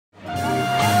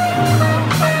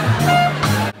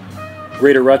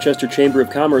Greater Rochester Chamber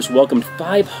of Commerce welcomed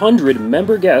 500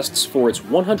 member guests for its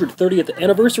 130th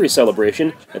anniversary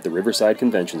celebration at the Riverside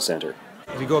Convention Center.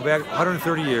 If you go back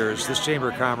 130 years, this Chamber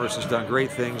of Commerce has done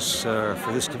great things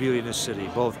for this community and this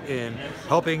city, both in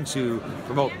helping to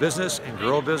promote business and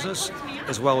grow business,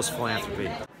 as well as philanthropy.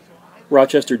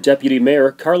 Rochester Deputy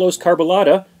Mayor Carlos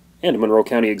Carballada and Monroe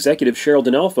County Executive Cheryl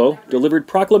Dinolfo delivered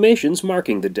proclamations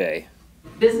marking the day.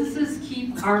 Businesses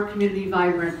keep our community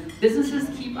vibrant. Businesses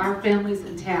keep our families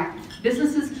intact.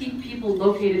 Businesses keep people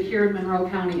located here in Monroe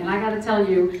County. And I got to tell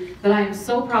you that I am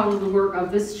so proud of the work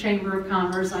of this Chamber of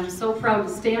Commerce. I'm so proud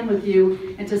to stand with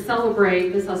you and to celebrate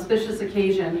this auspicious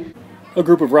occasion. A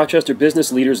group of Rochester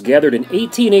business leaders gathered in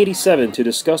 1887 to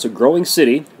discuss a growing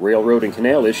city, railroad and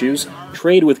canal issues,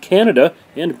 trade with Canada,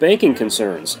 and banking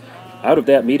concerns. Out of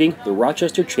that meeting, the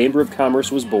Rochester Chamber of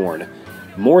Commerce was born.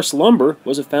 Morse Lumber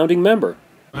was a founding member.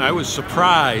 I was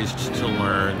surprised to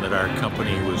learn that our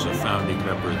company was a founding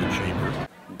member of the Chamber.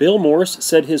 Bill Morse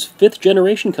said his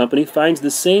fifth-generation company finds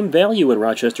the same value in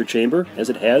Rochester Chamber as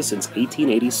it has since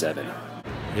 1887.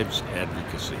 It's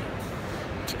advocacy.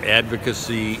 It's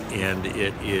advocacy, and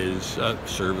it is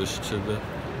service to the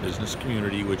business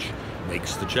community, which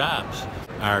makes the jobs.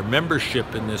 Our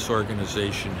membership in this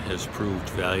organization has proved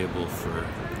valuable for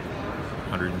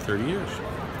 130 years.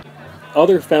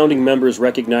 Other founding members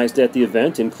recognized at the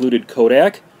event included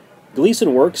Kodak,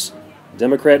 Gleason Works,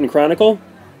 Democrat and Chronicle,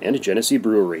 and Genesee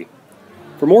Brewery.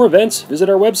 For more events, visit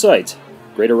our website,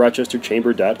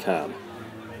 greaterrochesterchamber.com.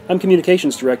 I'm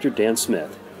Communications Director Dan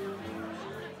Smith.